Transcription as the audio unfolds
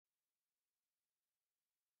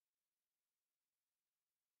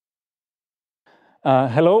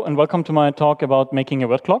Hello and welcome to my talk about making a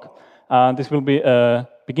word clock. This will be a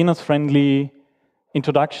beginners-friendly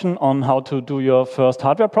introduction on how to do your first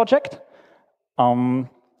hardware project. A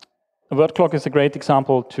word clock is a great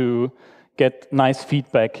example to get nice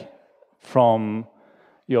feedback from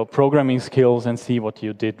your programming skills and see what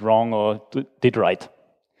you did wrong or did right.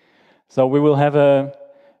 So we will have a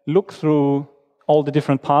look through all the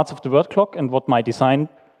different parts of the word clock and what my design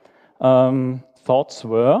thoughts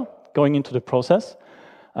were going into the process,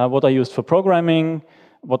 what I used for programming,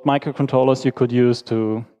 what microcontrollers you could use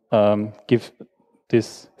to give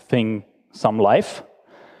this thing some life,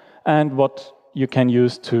 and what you can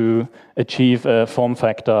use to achieve a form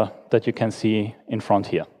factor that you can see in front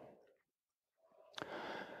here.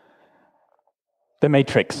 The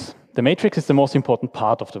matrix. The matrix is the most important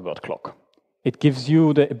part of the word clock. It gives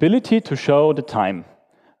you the ability to show the time.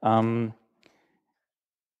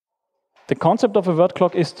 The concept of a word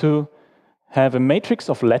clock is to have a matrix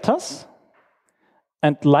of letters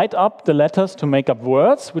and light up the letters to make up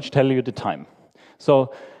words which tell you the time.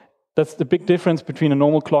 So that's the big difference between a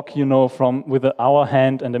normal clock, you know, from with an hour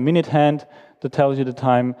hand and a minute hand that tells you the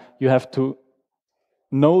time. You have to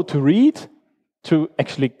know to read to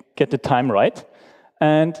actually get the time right.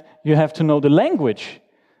 And you have to know the language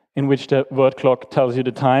in which the word clock tells you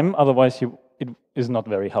the time, otherwise it is not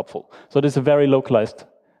very helpful. So this is a very localized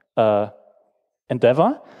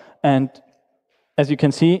endeavor, and as you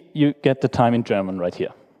can see, you get the time in German right here.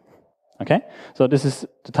 Okay, so this is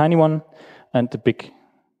the tiny one and the big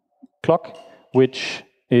clock, which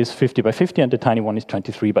is 50 by 50, and the tiny one is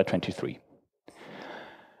 23 by 23.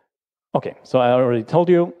 Okay, so I already told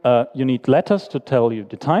you, you need letters to tell you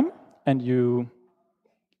the time, and you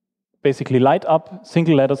basically light up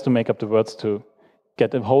single letters to make up the words to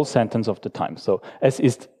get a whole sentence of the time. So es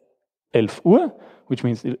ist 11 Uhr, which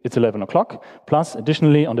means it's 11 o'clock, plus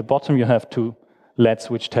additionally on the bottom you have two LEDs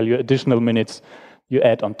which tell you additional minutes you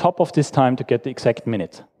add on top of this time to get the exact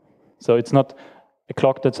minute. So it's not a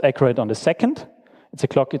clock that's accurate on the second, it's a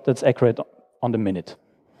clock that's accurate on the minute.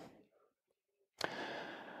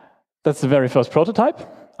 That's the very first prototype.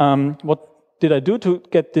 What did I do to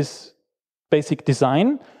get this basic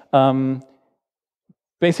design?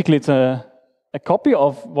 Basically it's a copy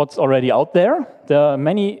of what's already out there. There are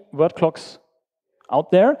many word clocks out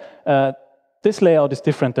there. This layout is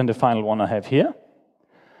different than the final one I have here.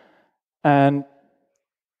 And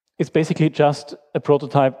it's basically just a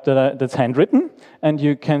prototype that's handwritten. And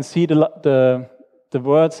you can see the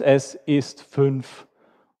words as ist 5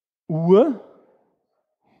 Uhr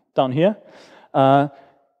down here,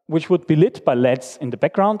 which would be lit by LEDs in the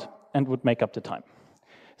background and would make up the time.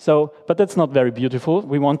 So, but that's not very beautiful.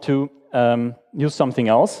 We want to use something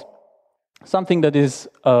else, something that is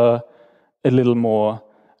a little more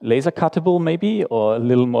laser cuttable maybe, or a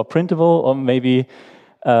little more printable, or maybe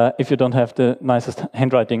if you don't have the nicest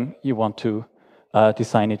handwriting, you want to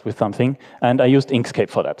design it with something. And I used Inkscape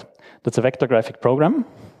for that. That's a vector graphic program.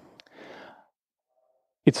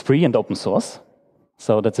 It's free and open source,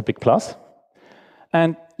 so that's a big plus.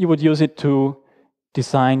 And you would use it to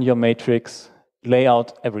design your matrix, lay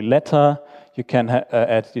out every letter. You can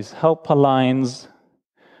add these helper lines,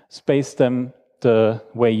 space them the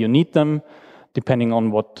way you need them, depending on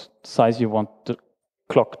what size you want the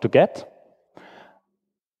clock to get.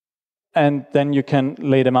 And then you can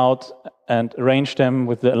lay them out and arrange them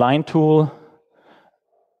with the align tool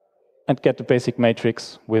and get the basic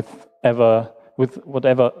matrix with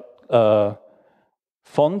whatever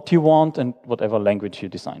font you want and whatever language you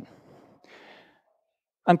design.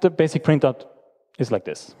 And the basic printout is like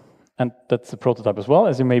this. And that's the prototype as well,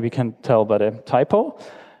 as you maybe can tell by the typo.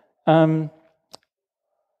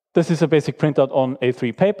 This is a basic printout on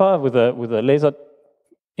A3 paper with a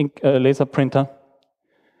laser printer.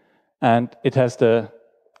 And it has the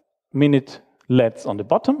minute LEDs on the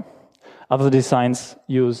bottom. Other designs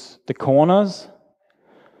use the corners,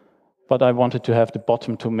 but I wanted to have the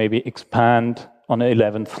bottom to maybe expand on the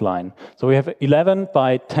 11th line. So we have 11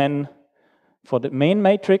 by 10 for the main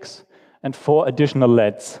matrix and 4 additional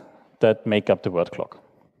LEDs that make up the word clock.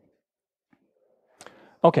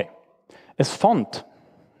 Okay, as font.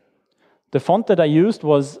 The font that I used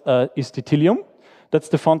was Titilium. That's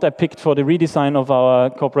the font I picked for the redesign of our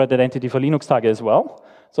corporate identity for Linuxtage as well.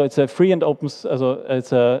 So it's a free and open,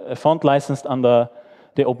 it's a font licensed under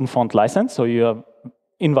the open font license. So you are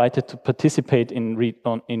invited to participate in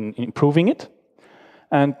improving it.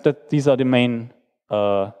 And these are the main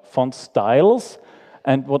font styles.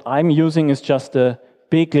 And what I'm using is just the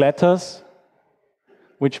big letters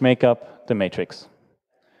which make up the matrix.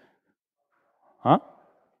 Huh?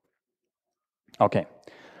 Okay.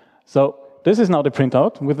 So this is now the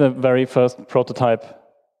printout with the very first prototype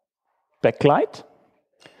backlight.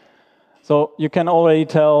 So you can already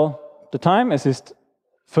tell the time. Es ist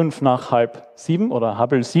 6:05 oder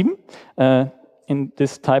 6:30 in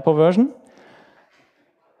this typo version.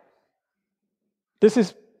 This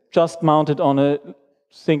is just mounted on a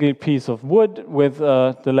single piece of wood with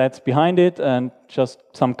the LEDs behind it and just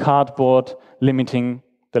some cardboard limiting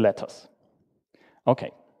the letters.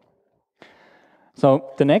 Okay.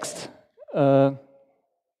 So the next,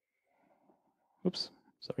 oops,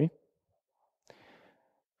 sorry.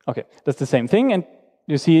 Okay, that's the same thing, and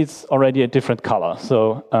you see it's already a different color.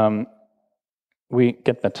 So we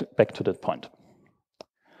get back to that point.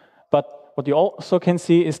 But what you also can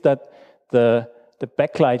see is that the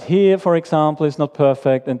backlight here, for example, is not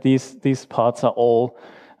perfect, and these parts are all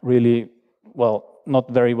really, well, not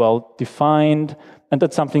very well defined, and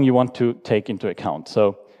that's something you want to take into account.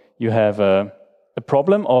 So you have a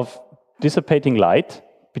problem of dissipating light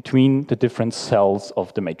between the different cells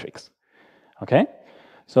of the matrix. Okay?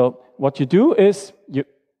 So what you do is you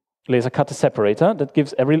laser cut a separator that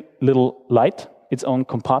gives every little light its own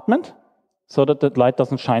compartment so that the light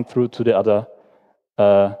doesn't shine through to the other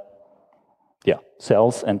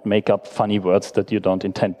cells and make up funny words that you don't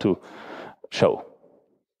intend to show.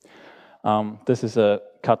 This is a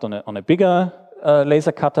cut on a bigger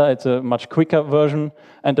laser cutter. It's a much quicker version,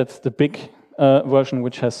 and that's the big version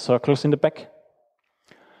which has circles in the back.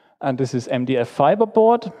 And this is MDF fiber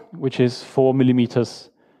board, which is 4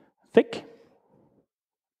 millimeters thick.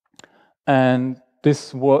 And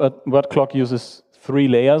this word clock uses 3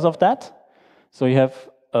 layers of that. So you have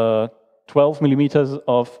 12 millimeters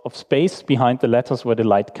of space behind the letters where the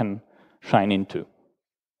light can shine into.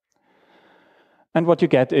 And what you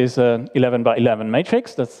get is an 11 by 11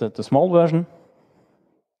 matrix. That's the small version.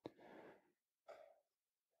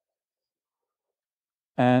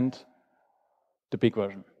 And the big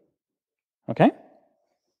version. Okay?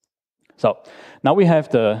 So now we have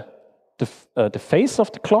the face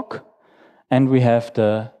of the clock, and we have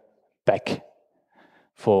the back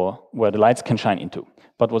for where the lights can shine into.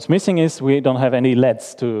 But what's missing is we don't have any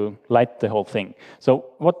LEDs to light the whole thing. So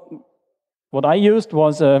what I used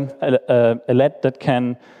was a LED that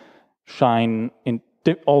can shine in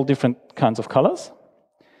all different kinds of colors.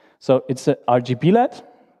 So it's a RGB LED.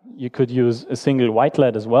 You could use a single white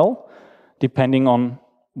LED as well, depending on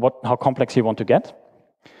how complex you want to get.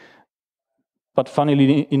 But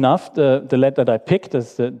funnily enough, the LED that I picked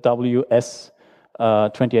is the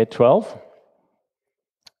WS2812.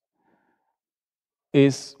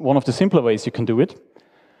 Is one of the simpler ways you can do it.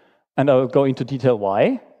 And I'll go into detail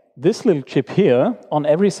why. This little chip here on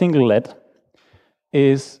every single LED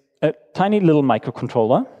is a tiny little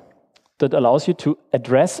microcontroller that allows you to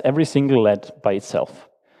address every single LED by itself.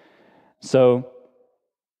 So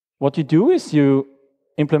what you do is you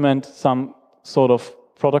implement some sort of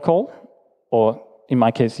protocol, or in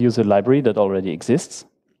my case, use a library that already exists.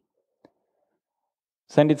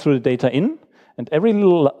 Send it through the data in, and every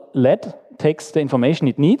little LED takes the information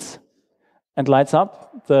it needs and lights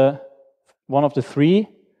up one of the 3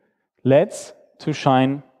 LEDs to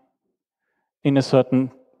shine in a certain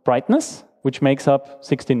brightness, which makes up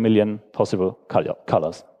 16 million possible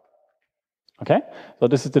colors. Okay? So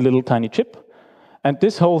this is the little tiny chip. And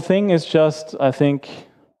this whole thing is just, I think,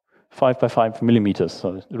 5 by 5 millimeters,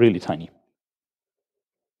 so it's really tiny.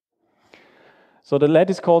 So the LED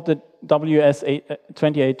is called the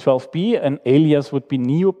WS2812B. An alias would be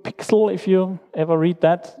NeoPixel, if you ever read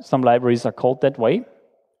that. Some libraries are called that way.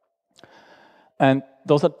 And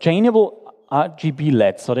those are chainable RGB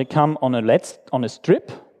LEDs. So they come on a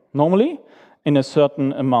strip, normally, in a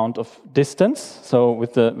certain amount of distance. So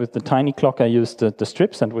with the tiny clock, I used the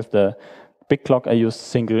strips, and with the big clock, I used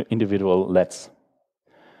single individual LEDs.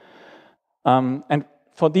 And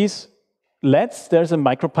for these LEDs, there's a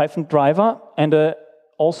Micropython driver and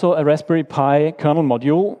also a Raspberry Pi kernel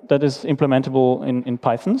module that is implementable in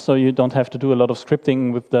Python, so you don't have to do a lot of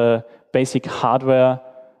scripting with the basic hardware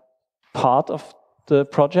part of the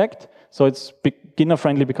project. So it's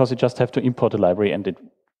beginner-friendly because you just have to import a library and it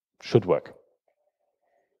should work.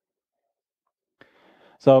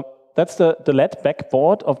 So that's the LED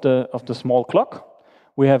backboard of the small clock.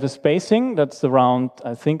 We have a spacing that's around,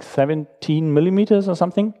 I think, 17 millimeters or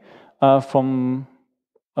something. From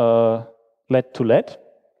LED to LED.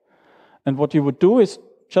 And what you would do is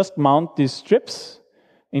just mount these strips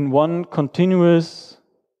in one continuous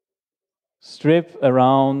strip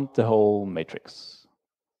around the whole matrix.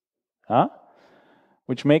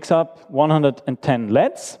 Which makes up 110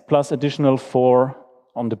 LEDs plus additional 4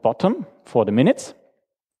 on the bottom for the minutes.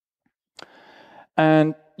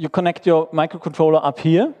 And you connect your microcontroller up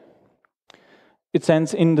here. it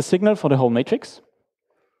sends in the signal for the whole matrix.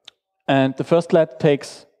 And the first LED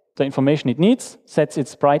takes the information it needs, sets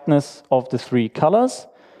its brightness of the 3 colors,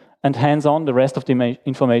 and hands on the rest of the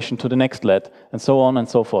information to the next LED, and so on and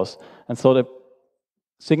so forth. And so the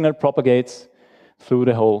signal propagates through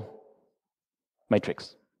the whole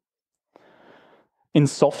matrix. In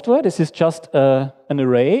software, this is just an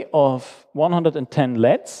array of 110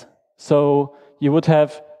 LEDs. So you would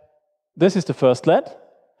have, this is the first LED,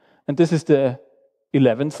 and this is the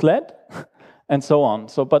 11th LED, and so on.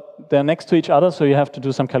 So, but they're next to each other, so you have to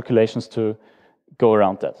do some calculations to go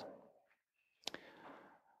around that.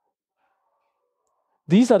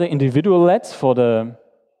 These are the individual LEDs for the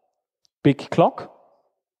big clock.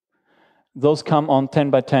 Those come on 10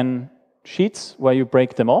 by 10 sheets where you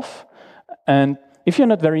break them off. And if you're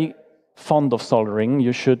not very fond of soldering,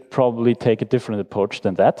 you should probably take a different approach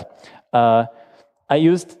than that. I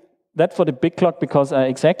used that for the big clock because I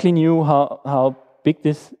exactly knew how big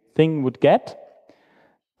this thing would get.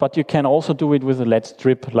 But you can also do it with a LED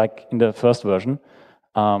strip, like in the first version,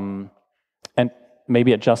 and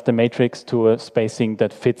maybe adjust the matrix to a spacing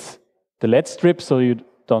that fits the LED strip, so you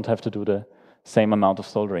don't have to do the same amount of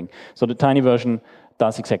soldering. So the tiny version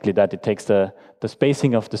does exactly that. It takes the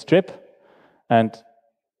spacing of the strip and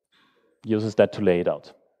uses that to lay it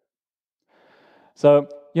out. So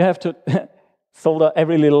you have to solder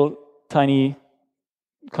every little tiny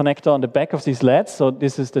connector on the back of these LEDs. So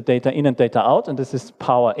this is the data in and data out, and this is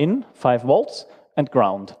power in, 5 volts, and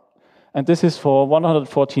ground. And this is for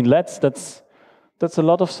 114 LEDs. That's a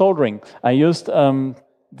lot of soldering. I used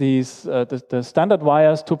the standard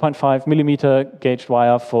wires, 2.5 millimeter gauged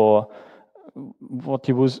wire for what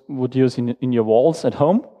you would use in your walls at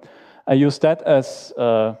home. I used that as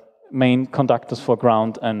main conductors for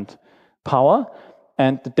ground and power.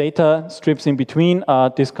 And the data strips in between are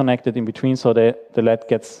disconnected in between, so the LED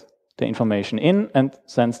gets the information in and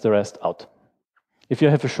sends the rest out. If you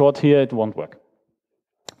have a short here, it won't work.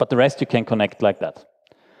 But the rest you can connect like that.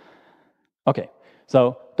 Okay,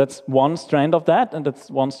 so that's one strand of that, and that's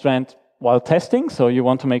one strand while testing. So you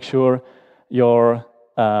want to make sure your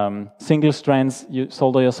single strands you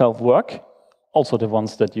solder yourself work. Also the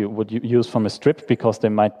ones that you would use from a strip, because they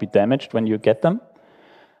might be damaged when you get them.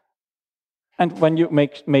 And when you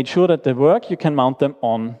made sure that they work, you can mount them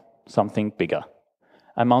on something bigger.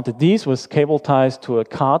 I mounted these with cable ties to a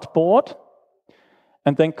cardboard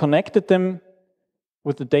and then connected them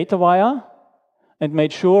with the data wire and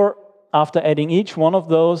made sure after adding each one of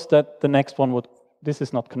those that the next one would, this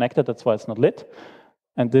is not connected, that's why it's not lit.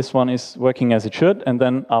 And this one is working as it should. And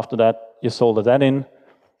then after that, you solder that in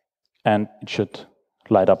and it should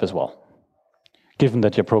light up as well, given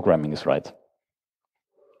that your programming is right.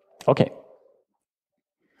 Okay.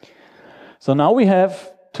 So now we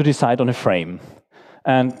have to decide on a frame.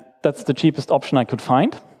 And that's the cheapest option I could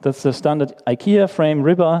find. That's the standard IKEA frame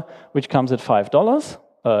ribber, which comes at €5,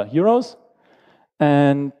 euros.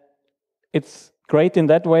 And it's great in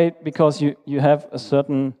that way because you have a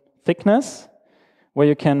certain thickness where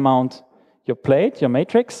you can mount your plate, your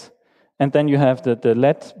matrix, and then you have the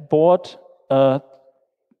LED board,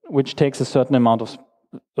 which takes a certain amount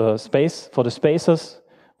of space for the spacers,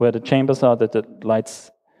 where the chambers are that the lights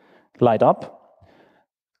light up.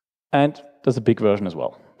 And there's a big version as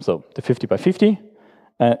well. So the 50 by 50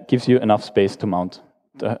 gives you enough space to mount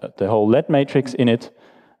the whole LED matrix in it,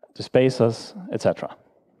 the spacers, etc.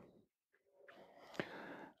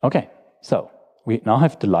 Okay, so we now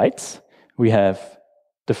have the lights, we have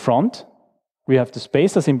the front, we have the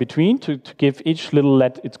spacers in between to give each little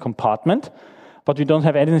LED its compartment, but we don't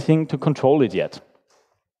have anything to control it yet.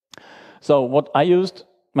 So what I used,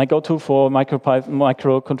 my go-to for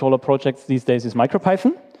microcontroller projects these days is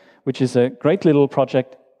Micropython, which is a great little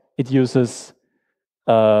project. It uses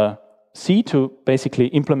C to basically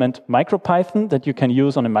implement Micropython that you can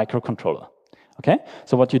use on a microcontroller. Okay,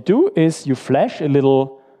 so what you do is you flash a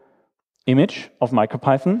little image of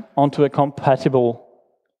Micropython onto a compatible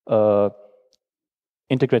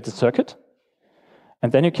integrated circuit,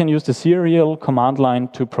 and then you can use the serial command line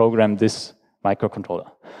to program this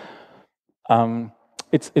microcontroller.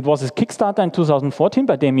 It was a Kickstarter in 2014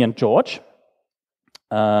 by Damien George.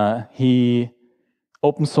 He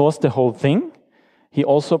open sourced the whole thing. He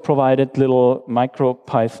also provided little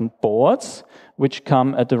Micropython boards, which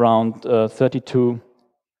come at around 32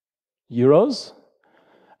 euros.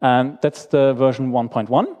 And that's the version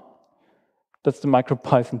 1.1. That's the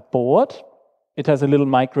Micropython board. It has a little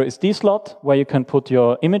micro SD slot where you can put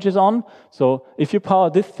your images on. So if you power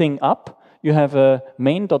this thing up, you have a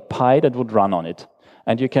main.py that would run on it.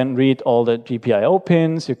 And you can read all the GPIO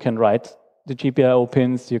pins, you can write the GPIO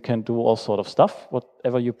pins, you can do all sort of stuff,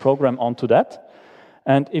 whatever you program onto that.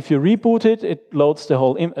 And if you reboot it, it loads the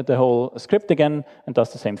whole script again and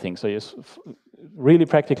does the same thing. So it's really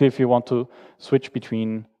practically if you want to switch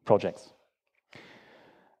between projects.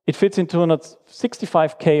 It fits in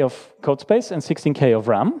 265K of code space and 16K of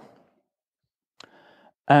RAM.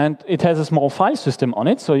 And it has a small file system on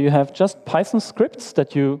it, so you have just Python scripts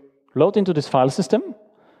that you load into this file system,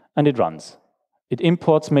 and it runs. It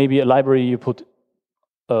imports maybe a library you put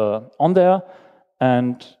on there,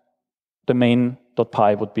 and the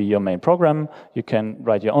main.py would be your main program. You can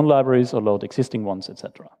write your own libraries or load existing ones,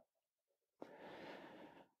 etc.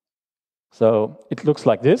 So it looks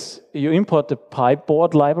like this. You import the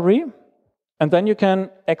PyBoard library, and then you can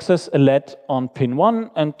access a LED on pin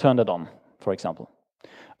 1 and turn that on, for example.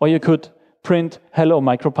 Or you could print hello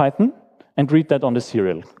Micropython and read that on the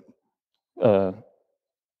serial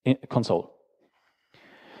console.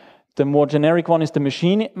 The more generic one is the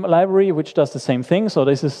machine library, which does the same thing. So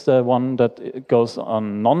this is the one that goes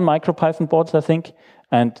on non-MicroPython boards, I think.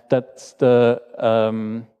 And that's the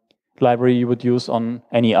library you would use on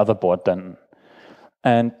any other board then.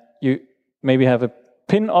 And you maybe have a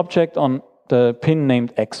pin object on the pin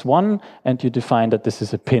named x1, and you define that this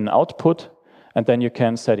is a pin output. And then you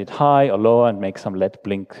can set it high or low and make some LED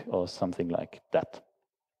blink or something like that.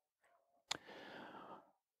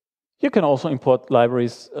 You can also import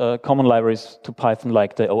libraries, common libraries to Python,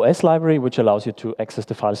 like the OS library, which allows you to access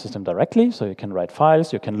the file system directly. So you can write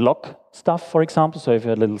files, you can log stuff, for example. So if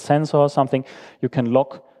you have a little sensor or something, you can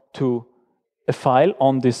log to a file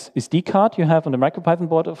on this SD card you have on the MicroPython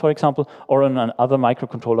board, for example, or on another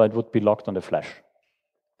microcontroller, it would be logged on the flash.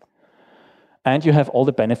 And you have all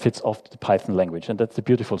the benefits of the Python language, and that's the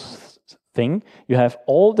beautiful thing. You have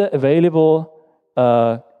all the available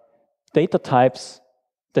data types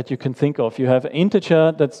that you can think of. You have an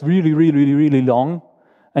integer that's really, really, really long,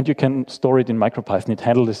 and you can store it in MicroPython. It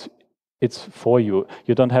handles it for you.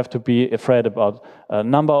 You don't have to be afraid about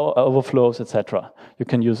number overflows, etc. You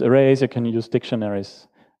can use arrays, you can use dictionaries,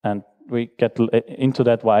 and we get into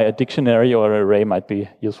that why a dictionary or an array might be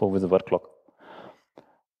useful with the word clock.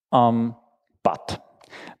 But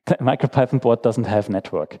the MicroPython board doesn't have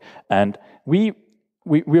network, and we're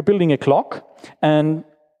building a clock, and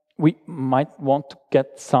we might want to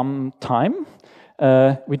get some time.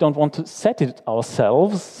 We don't want to set it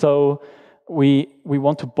ourselves, so we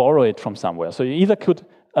want to borrow it from somewhere. So you either could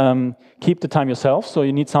keep the time yourself, so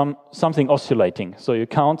you need something oscillating. So you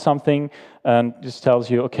count something, and this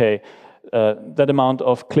tells you, okay, that amount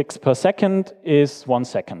of clicks per second is 1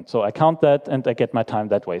 second. So I count that, and I get my time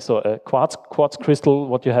that way. So a quartz crystal,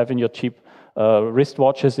 what you have in your cheap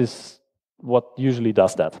wristwatches, is what usually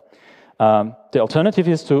does that. The alternative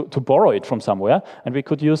is to borrow it from somewhere, and we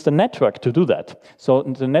could use the network to do that. So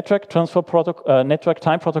the network transfer protocol, network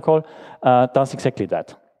time protocol does exactly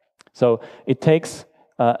that. So it takes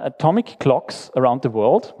atomic clocks around the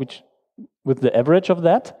world, which with the average of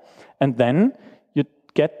that, and then you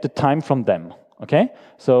get the time from them. Okay,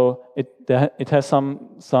 so it has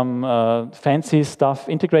some fancy stuff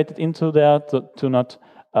integrated into there to not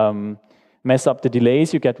mess up the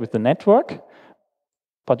delays you get with the network,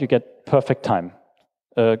 but you get perfect time,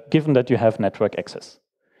 given that you have network access.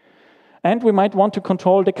 And we might want to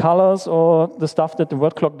control the colors or the stuff that the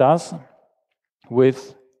word clock does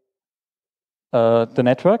with the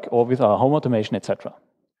network or with our home automation, etc.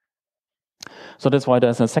 So that's why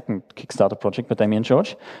there's a second Kickstarter project by Damien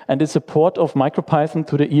George, and it's a port of MicroPython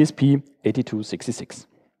to the ESP8266.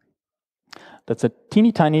 That's a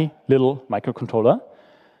teeny tiny little microcontroller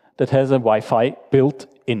that has a Wi-Fi built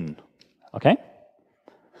in. Okay?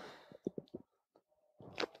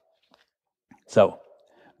 So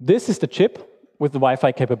this is the chip with the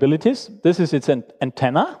Wi-Fi capabilities. This is its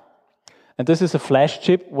antenna, and this is a flash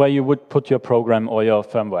chip where you would put your program or your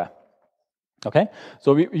firmware. Okay,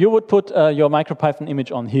 so you would put your MicroPython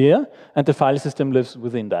image on here, and the file system lives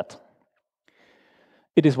within that.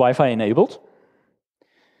 It is Wi-Fi enabled.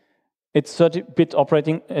 It's 30-bit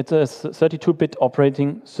operating. It's a 32-bit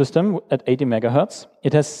operating system at 80 megahertz.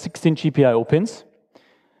 It has 16 GPIO pins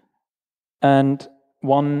and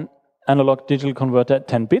one analog digital converter at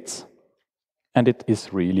 10 bits, and it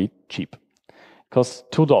is really cheap. It costs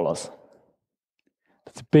 $2.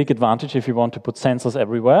 That's a big advantage if you want to put sensors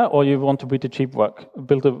everywhere, or you want to build a cheap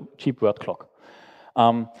word clock.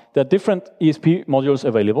 There are different ESP modules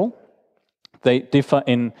available. They differ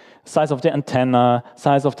in size of the antenna,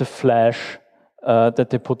 size of the flash that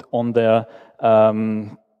they put on there,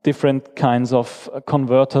 different kinds of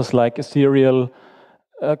converters, like a serial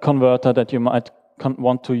converter that you might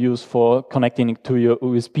want to use for connecting to your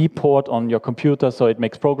USB port on your computer, so it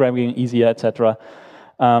makes programming easier, etc.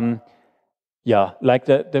 Yeah, like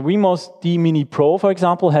the Wemos D Mini Pro, for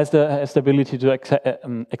example, has the ability to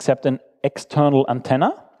accept an external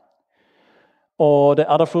antenna. Or the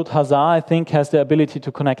Adafruit Huzzah, I think, has the ability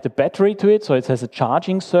to connect a battery to it, so it has a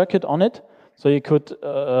charging circuit on it. So you could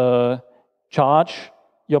charge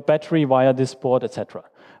your battery via this board, etc.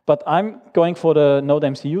 But I'm going for the Node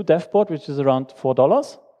MCU dev board, which is around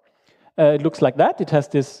 $4. It looks like that. It has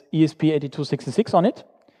this ESP8266 on it.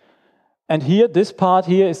 And here, this part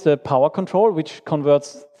here is the power control, which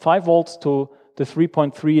converts 5 volts to the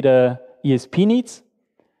 3.3 the ESP needs,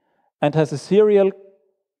 and has a serial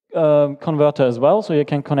converter as well, so you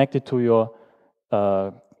can connect it to your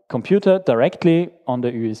computer directly on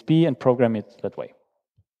the USB and program it that way.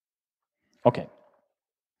 Okay.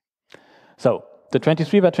 So the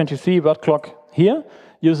 23x23 Wordclock here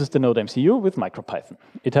uses the Node MCU with Micropython.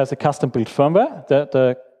 It has a custom-built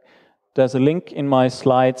firmware. There's a link in my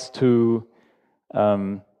slides to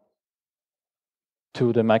the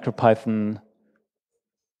Micropython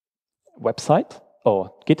website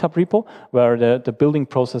or GitHub repo, where the building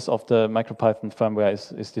process of the Micropython firmware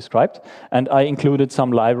is described. And I included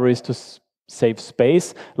some libraries to save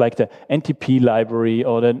space, like the NTP library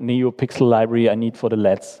or the NeoPixel library I need for the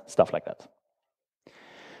LEDs, stuff like that.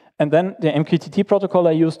 And then the MQTT protocol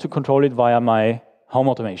I use to control it via my home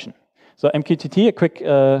automation. So MQTT, a quick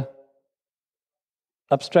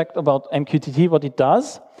abstract about MQTT, what it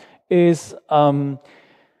does is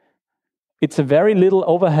it's a very little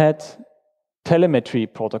overhead telemetry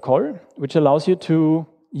protocol, which allows you to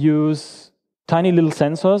use tiny little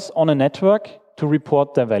sensors on a network to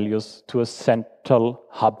report their values to a central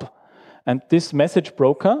hub. And this message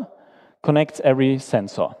broker connects every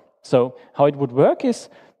sensor. So how it would work is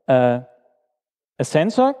a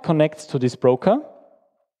sensor connects to this broker,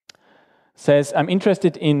 says, I'm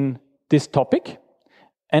interested in this topic,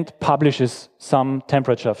 and publishes some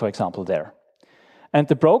temperature, for example, there. And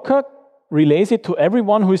the broker relays it to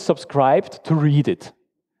everyone who is subscribed to read it.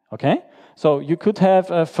 Okay? So you could have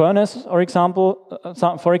a furnace, for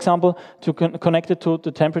example, to connect it to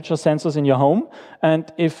the temperature sensors in your home,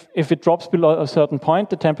 and if it drops below a certain point,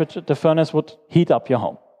 the furnace would heat up your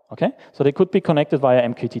home. Okay? So they could be connected via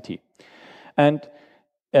MQTT. And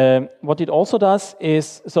what it also does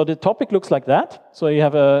is, so the topic looks like that. So you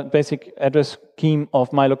have a basic address scheme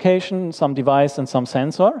of my location, some device, and some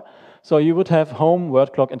sensor. So you would have home,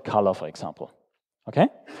 word clock, and color, for example. Okay?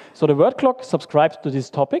 So the word clock subscribes to this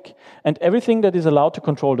topic, and everything that is allowed to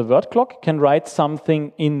control the word clock can write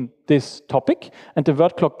something in this topic, and the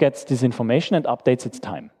word clock gets this information and updates its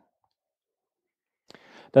time.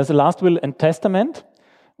 There's a last will and testament,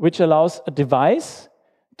 which allows a device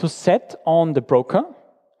to set on the broker.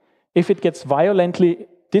 If it gets violently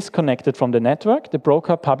disconnected from the network, the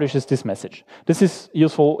broker publishes this message. This is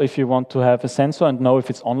useful if you want to have a sensor and know if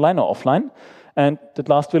it's online or offline. And the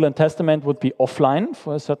last will and testament would be offline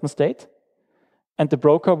for a certain state. And the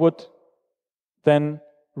broker would then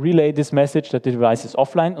relay this message that the device is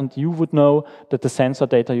offline, and you would know that the sensor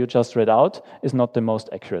data you just read out is not the most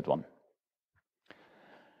accurate one.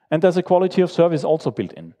 And there's a quality of service also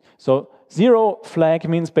built in. So 0 flag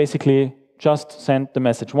means basically just send the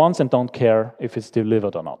message once and don't care if it's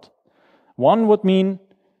delivered or not. 1 would mean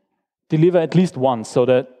deliver at least once, so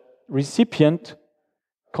the recipient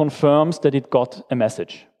confirms that it got a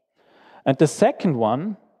message. And the second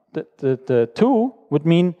one, the 2, would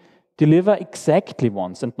mean deliver exactly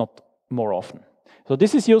once and not more often. So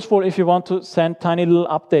this is useful if you want to send tiny little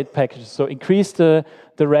update packages, so increase the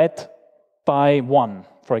red by 1,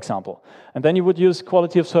 for example. And then you would use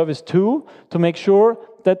quality of service 2 to make sure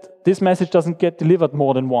that this message doesn't get delivered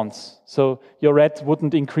more than once. So your red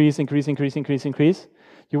wouldn't increase.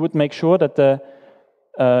 You would make sure that the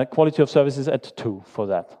quality of service is at 2 for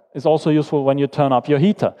that. It's also useful when you turn up your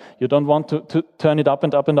heater. You don't want to turn it up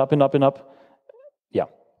and up and up and up and up. Yeah.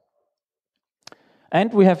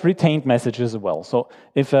 And we have retained messages as well. So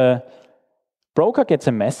if a broker gets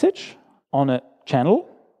a message on a channel,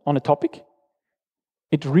 on a topic,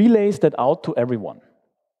 it relays that out to everyone.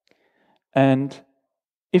 And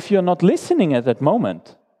if you're not listening at that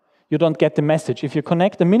moment, you don't get the message. If you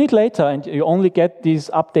connect a minute later and you only get these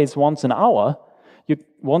updates once an hour, you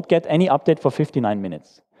won't get any update for 59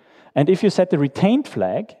 minutes. And if you set the retained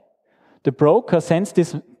flag, the broker sends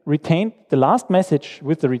the last message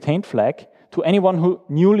with the retained flag to anyone who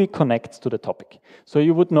newly connects to the topic. So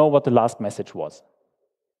you would know what the last message was.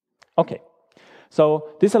 Okay, so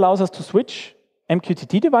this allows us to switch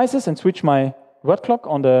MQTT devices and switch my word clock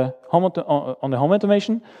on the home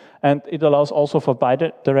automation, and it allows also for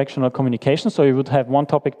bidirectional communication, so you would have one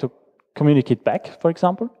topic to communicate back, for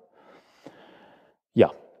example. Yeah.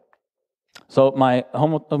 So my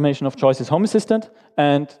home automation of choice is Home Assistant,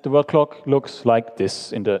 and the word clock looks like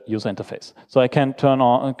this in the user interface. So I can turn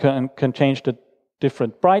on, can change the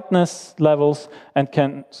different brightness levels and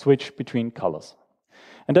can switch between colors.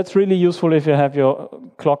 And that's really useful if you have your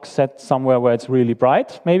clock set somewhere where it's really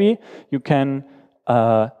bright. Maybe you can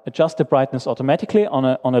adjust the brightness automatically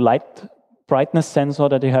on a light brightness sensor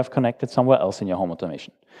that you have connected somewhere else in your home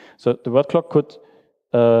automation. So the word clock could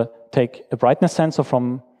take a brightness sensor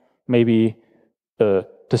from maybe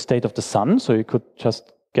the state of the sun, so you could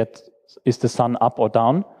just get, is the sun up or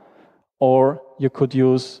down? Or you could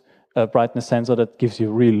use a brightness sensor that gives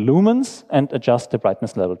you real lumens and adjust the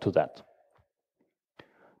brightness level to that.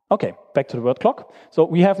 Okay, back to the word clock. So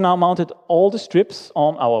we have now mounted all the strips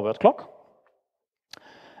on our word clock.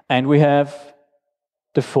 And we have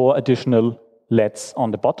the 4 additional LEDs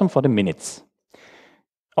on the bottom for the minutes.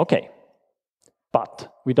 Okay.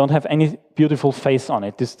 But we don't have any beautiful face on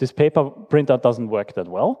it. This paper printer doesn't work that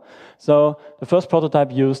well. So the first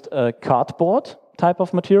prototype used a cardboard type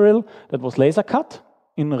of material that was laser cut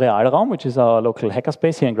in Realraum, which is our local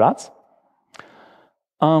hackerspace here in Graz.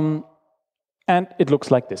 And it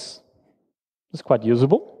looks like this. It's quite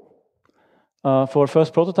usable. For a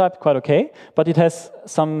first prototype, quite okay, but it has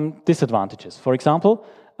some disadvantages. For example,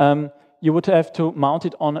 you would have to mount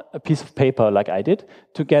it on a piece of paper like I did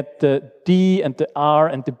to get the D and the R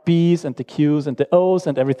and the B's and the Q's and the O's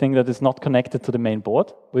and everything that is not connected to the main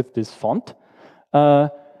board with this font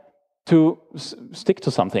to stick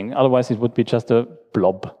to something. Otherwise, it would be just a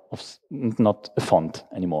blob of not a font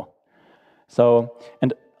anymore. So,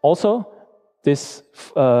 and also, this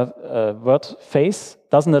word face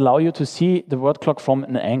doesn't allow you to see the word clock from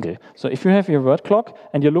an angle. So if you have your word clock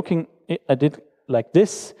and you're looking at it like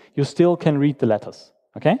this, you still can read the letters,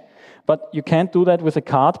 okay? But you can't do that with a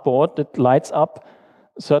cardboard that lights up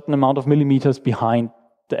a certain amount of millimeters behind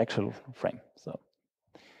the actual frame.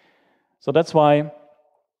 So that's why,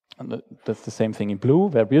 and that's the same thing in blue,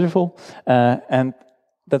 very beautiful, and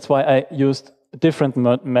that's why I used a different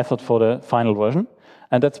method for the final version,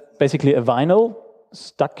 and that's basically a vinyl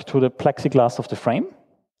stuck to the plexiglass of the frame.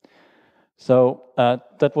 So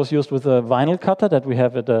that was used with a vinyl cutter that we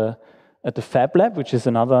have at the Fab Lab, which is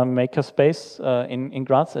another makerspace in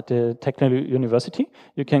Graz at the Technical University.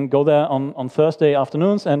 You can go there on Thursday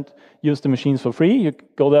afternoons and use the machines for free. You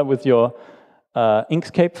go there with your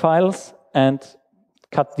Inkscape files and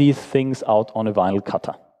cut these things out on a vinyl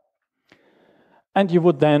cutter. And you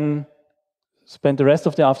would then spend the rest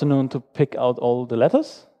of the afternoon to pick out all the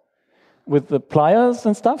letters with the pliers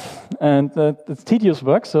and stuff. And it's tedious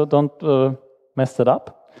work, so don't mess that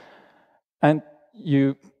up. And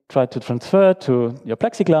you try to transfer to your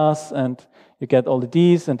plexiglass, and you get all the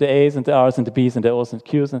D's and the A's and the R's and the B's and the O's and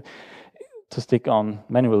Q's and to stick on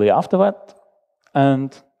manually afterward.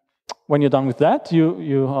 And when you're done with that,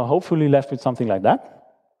 you are hopefully left with something like that.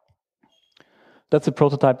 That's a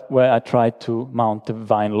prototype where I tried to mount the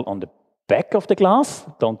vinyl on the back of the glass.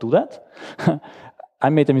 Don't do that. I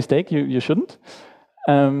made a mistake, you shouldn't.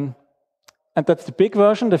 And that's the big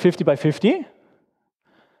version, the 50 by 50.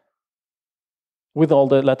 With all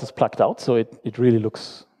the letters plucked out, so it really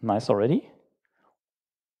looks nice already.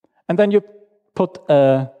 And then you put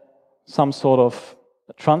some sort of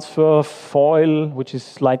transfer foil, which is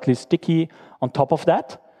slightly sticky, on top of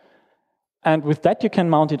that. And with that, you can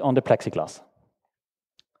mount it on the plexiglass.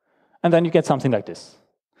 And then you get something like this.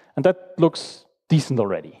 And that looks decent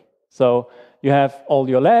already. So you have all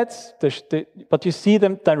your LEDs, but you see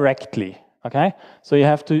them directly, okay? So you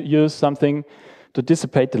have to use something to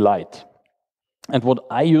dissipate the light. And what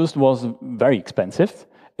I used was very expensive.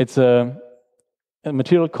 It's a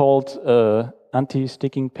material called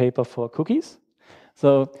anti-sticking paper for cookies.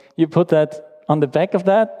 So you put that on the back of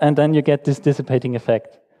that, and then you get this dissipating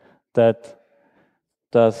effect that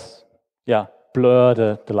does, yeah, blur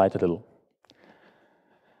the light a little.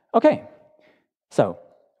 Okay, so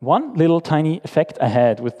one little tiny effect I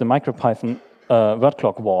had with the Micropython word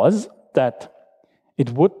clock was that it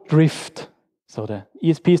would drift. So the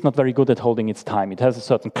ESP is not very good at holding its time. It has a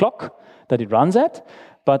certain clock that it runs at,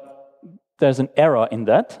 but there's an error in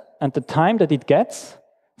that, and the time that it gets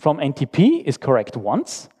from NTP is correct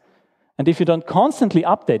once. And if you don't constantly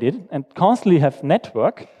update it and constantly have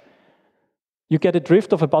network, you get a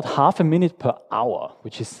drift of about half a minute per hour,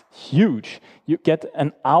 which is huge. You get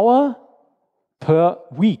an hour per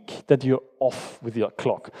week that you're off with your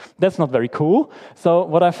clock. That's not very cool. So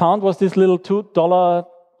what I found was this little $2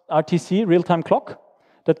 RTC, real-time clock,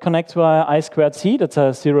 that connects via I2C. That's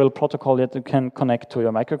a serial protocol that you can connect to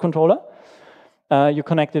your microcontroller. You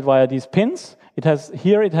connect it via these pins. It has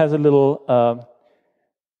a little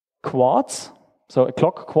quartz So a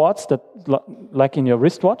clock quartz, that like in your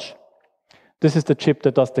wristwatch. This is the chip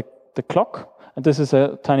that does the clock. And this is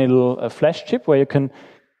a tiny little flash chip where you can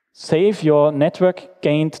save your network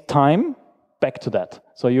gained time back to that.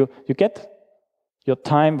 So you get your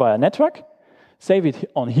time via network, save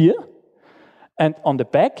it on here, and on the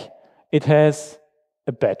back, it has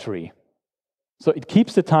a battery. So it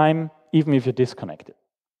keeps the time even if you're disconnected,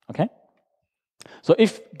 okay? So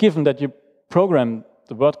if, given that you program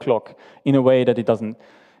the word clock in a way that it doesn't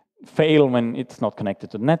fail when it's not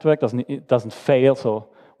connected to the network, it doesn't fail, so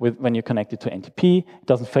when you connect it to NTP, it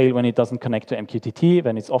doesn't fail when it doesn't connect to MQTT,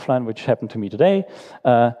 when it's offline, which happened to me today.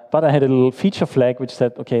 But I had a little feature flag which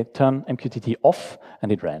said, okay, turn MQTT off,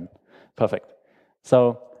 and it ran. Perfect.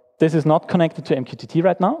 So this is not connected to MQTT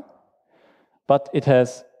right now, but it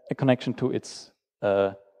has a connection to its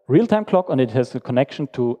real-time clock, and it has a connection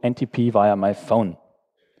to NTP via my phone.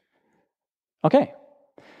 Okay.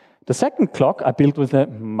 The second clock I built with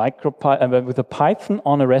a Python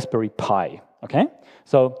on a Raspberry Pi. Okay,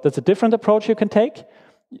 so that's a different approach you can take.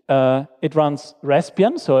 It runs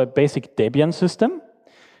Raspbian, so a basic Debian system,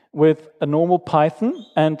 with a normal Python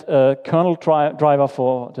and a kernel driver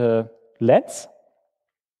for the LEDs.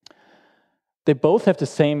 They both have the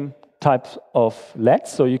same types of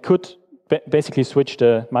LEDs, so you could basically switch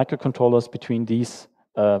the microcontrollers between these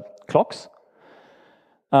clocks.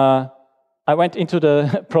 I went into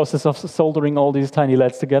the process of soldering all these tiny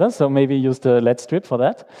LEDs together, so maybe use the LED strip for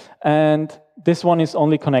that. And this one is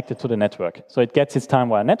only connected to the network. So it gets its time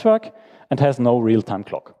via network and has no real-time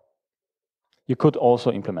clock. You could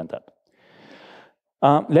also implement that.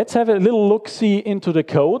 Let's have a little look-see into the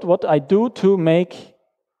code, what I do to make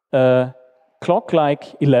a clock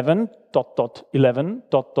like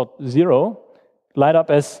 11.11.0 light up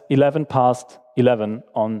as 11 past 11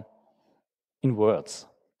 in words.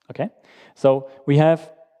 Okay? So we have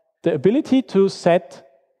the ability to set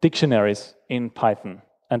dictionaries in Python,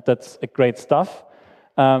 and that's a great stuff.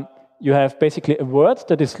 You have basically a word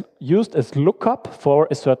that is used as lookup for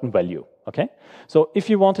a certain value. Okay? So if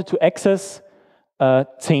you wanted to access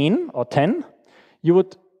 10 or 10, you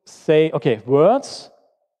would say, okay, words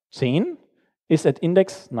 10 is at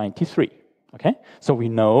index 93. Okay? So we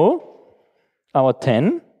know our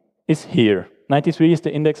 10 is here. 93 is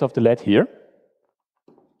the index of the LED here.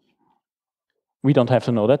 We don't have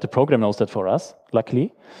to know that. The program knows that for us,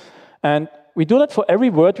 luckily. And we do that for every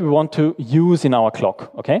word we want to use in our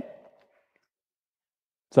clock, okay?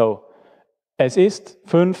 So, es ist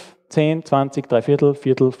 5, 10, 20, 3/4,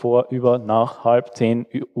 Viertel, vor, über, nach, halb, 10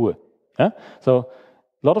 Uhr. Yeah? So,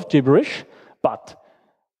 a lot of gibberish, but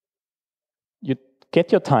you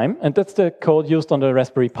get your time, and that's the code used on the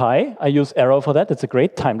Raspberry Pi. I use Arrow for that. It's a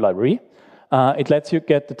great time library. It lets you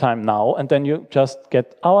get the time now, and then you just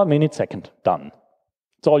get hour, minute, second, done.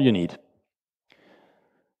 That's all you need.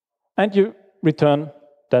 And you return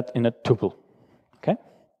that in a tuple. Okay?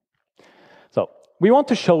 So, we want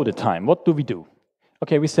to show the time. What do we do?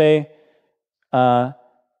 Okay, we say,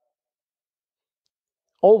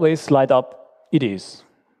 always light up it is.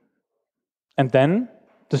 And then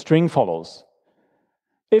the string follows.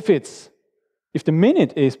 If the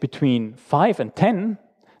minute is between 5 and 10,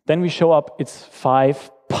 then we show up it's 5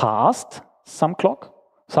 past some clock,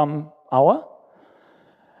 some hour.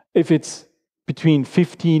 If it's between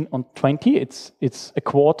 15 and 20, it's a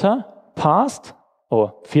quarter past,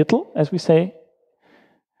 or Viertel, as we say,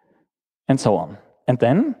 and so on. And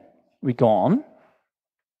then we go on,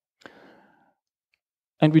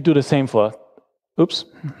 and we do the same for, oops,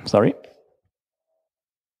 sorry.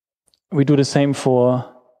 We do the same for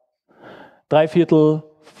 3/4,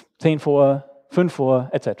 10 vor, 5 vor,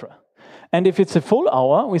 etc. And if it's a full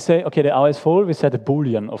hour, we say, okay, the hour is full, we set a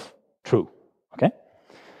Boolean of true, okay?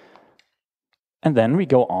 And then we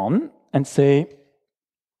go on and say,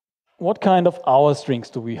 what kind of hour strings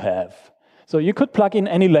do we have? So you could plug in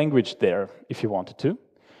any language there if you wanted to.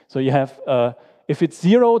 So you have, if it's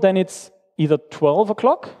 0, then it's either 12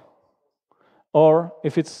 o'clock, or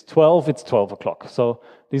if it's 12, it's 12 o'clock. So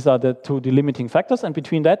these are the two delimiting factors, and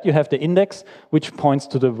between that you have the index, which points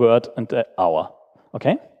to the word and the hour,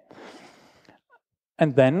 okay?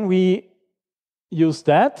 And then we use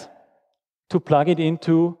that to plug it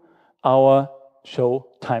into our show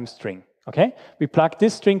time string, okay? We plug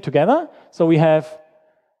this string together, so we have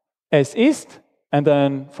es ist, and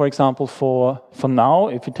then, for example, for now,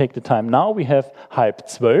 if you take the time now, we have halb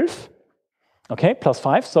 12, okay, plus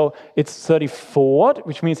 5, so it's 34,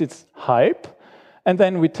 which means it's halb, and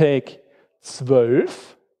then we take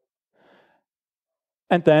 12,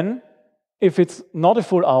 and then, if it's not a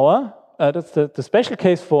full hour, that's the special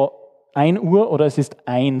case for 1 Uhr, oder es ist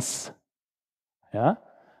 1, yeah?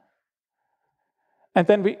 And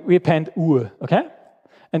then we append Uhr, okay?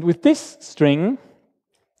 And with this string,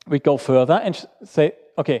 we go further and say,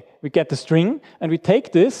 okay, we get the string, and we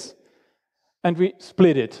take this, and we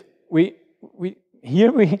split it.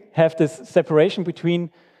 Here we have this separation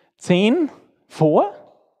between 10 vor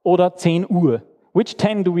oder 10 Uhr. Which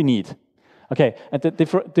 10 do we need? Okay, and the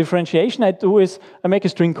differentiation I do is I make a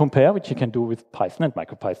string compare, which you can do with Python and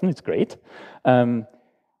Micropython, it's great. And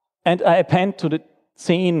I append to the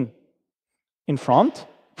 10 in front,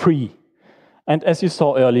 pre. And as you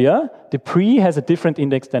saw earlier, the pre has a different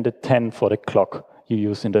index than the 10 for the clock you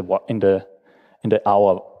use in the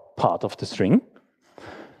hour part of the string.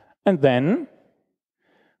 And then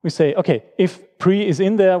we say, okay, if pre is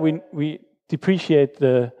in there, we depreciate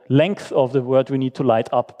the length of the word we need to light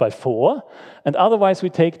up by 4. And otherwise, we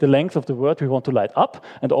take the length of the word we want to light up,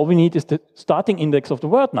 and all we need is the starting index of the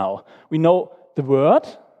word now. We know the word,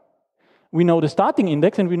 we know the starting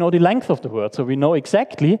index, and we know the length of the word. So we know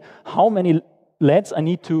exactly how many LEDs I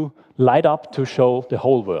need to light up to show the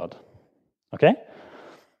whole word. Okay?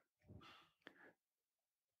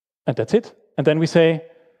 And that's it. And then we say,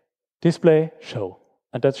 display, show.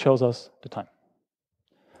 And that shows us the time.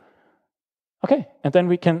 Okay, and then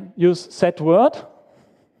we can use setWord,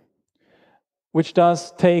 which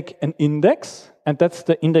does take an index, and that's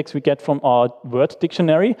the index we get from our word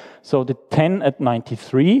dictionary. So the 10 at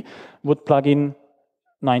 93 would plug in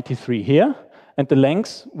 93 here, and the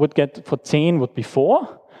length would get for 10 would be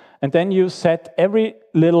 4, and then you set every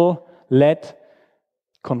little LED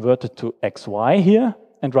converted to XY here,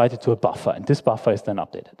 and write it to a buffer, and this buffer is then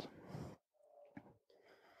updated.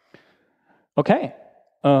 Okay.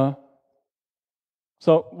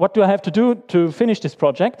 So what do I have to do to finish this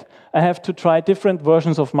project? I have to try different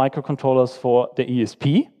versions of microcontrollers for the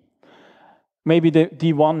ESP. Maybe the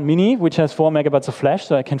D1 Mini, which has 4 megabytes of flash,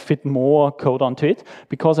 so I can fit more code onto it,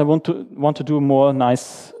 because I want to do more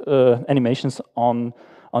nice animations on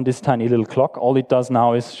this tiny little clock. All it does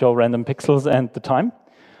now is show random pixels and the time.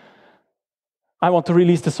 I want to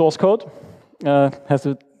release the source code. Has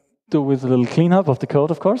to do with a little cleanup of the code,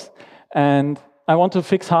 of course. And I want to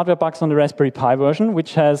fix hardware bugs on the Raspberry Pi version,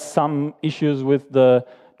 which has some issues with the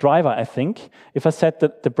driver, I think. If I set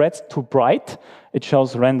the breadth too bright, it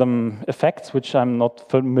shows random effects, which I'm not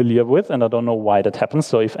familiar with, and I don't know why that happens.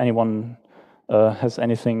 So if anyone has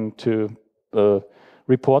anything to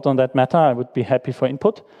report on that matter, I would be happy for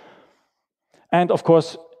input. And of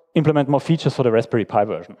course, implement more features for the Raspberry Pi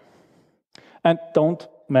version. And don't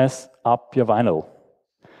mess up your vinyl.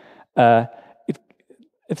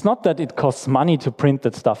 It's not that it costs money to print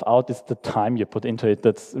that stuff out, it's the time you put into it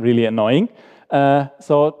that's really annoying.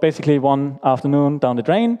 So basically one afternoon down the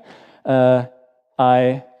drain, well,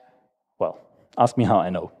 ask me how I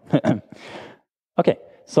know. Okay,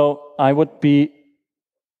 so I would be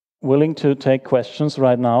willing to take questions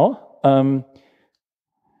right now.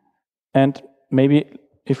 And maybe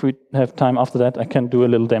if we have time after that, I can do a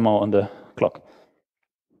little demo on the clock.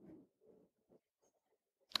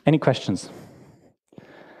 Any questions?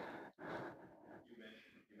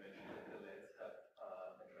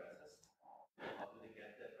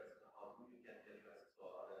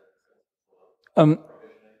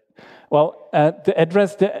 Well, the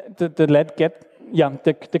address, the LED get, yeah,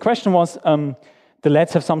 the question was, the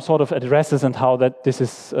LEDs have some sort of addresses and how this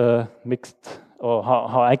is mixed, or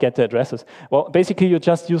how I get the addresses. Well, basically you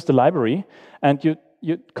just use the library and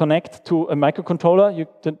you connect to a microcontroller,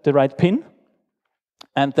 the right pin,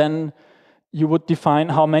 and then you would define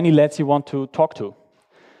how many LEDs you want to talk to.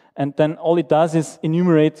 And then all it does is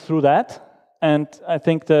enumerate through that. And I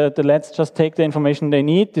think the LEDs just take the information they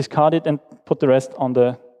need, discard it, and put the rest on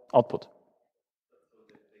the output.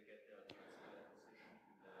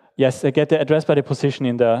 Yes, they get the address by the position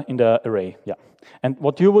in the array. Yeah. And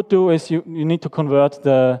what you would do is you need to convert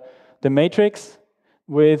the matrix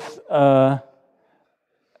with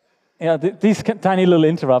these tiny little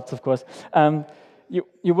interrupts, of course.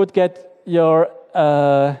 You would get your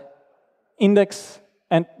index,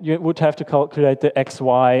 and you would have to calculate the X,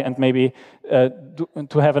 Y, and maybe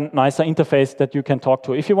to have a nicer interface that you can talk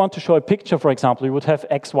to. If you want to show a picture, for example, you would have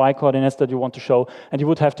X, Y coordinates that you want to show, and you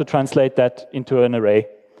would have to translate that into an array.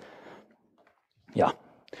 Yeah.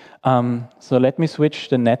 So let me switch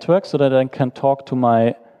the network so that I can talk to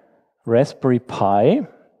my Raspberry Pi.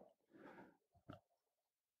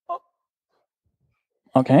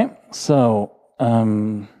 Okay, so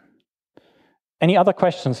any other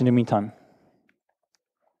questions in the meantime?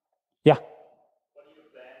 Yeah. What are your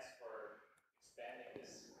plans for expanding this,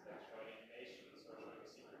 like showing animations or showing a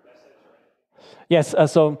secret message or anything?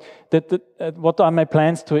 Yes, so what are my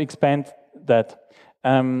plans to expand that?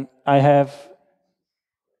 I have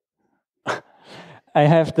I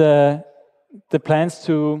have the plans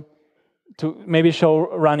to maybe show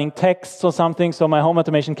running texts or something, so my home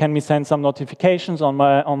automation can send some notifications on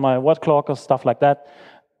my word clock or stuff like that.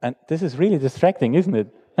 And this is really distracting, isn't it?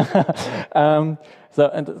 So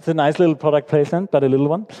and it's a nice little product placement, but a little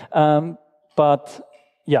one. But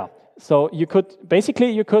yeah, so you could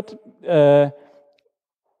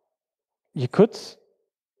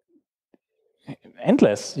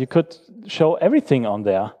endless. You could show everything on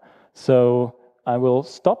there. So I will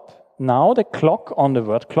stop now the clock on the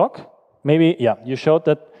word clock. Maybe, yeah, you showed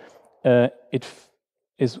that it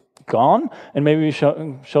is gone, and maybe we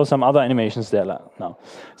show some other animations there now.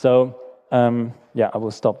 So yeah, I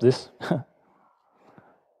will stop this.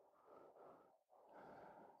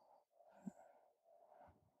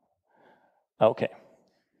 Okay.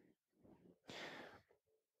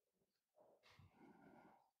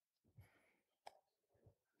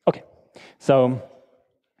 Okay. So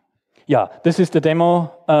yeah, this is the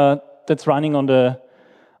demo that's running on the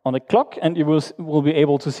clock, and you will be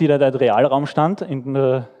able to see that at Realraumstand in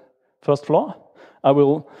the first floor. I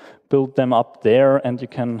will build them up there, and you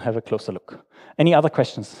can have a closer look. Any other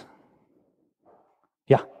questions?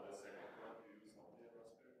 Yeah.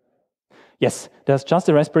 Yes, there's just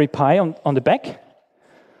a Raspberry Pi on the back,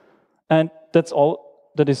 and that's all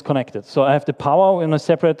that is connected. So I have the power on a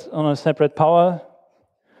separate power,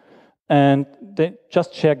 and they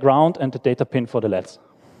just share ground and the data pin for the LEDs.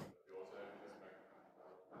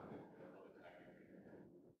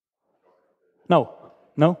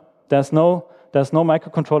 No, there's no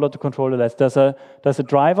microcontroller to control the LEDs. There's a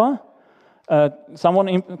driver.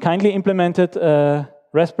 Someone kindly implemented a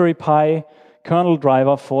Raspberry Pi kernel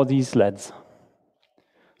driver for these LEDs.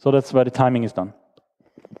 So that's where the timing is done.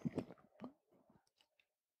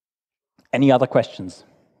 Any other questions?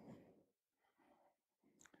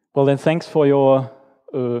 Well, then thanks for your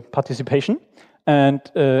participation. And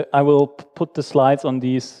I will put the slides on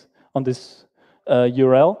this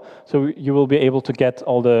URL, so you will be able to get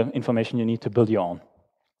all the information you need to build your own.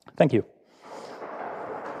 Thank you.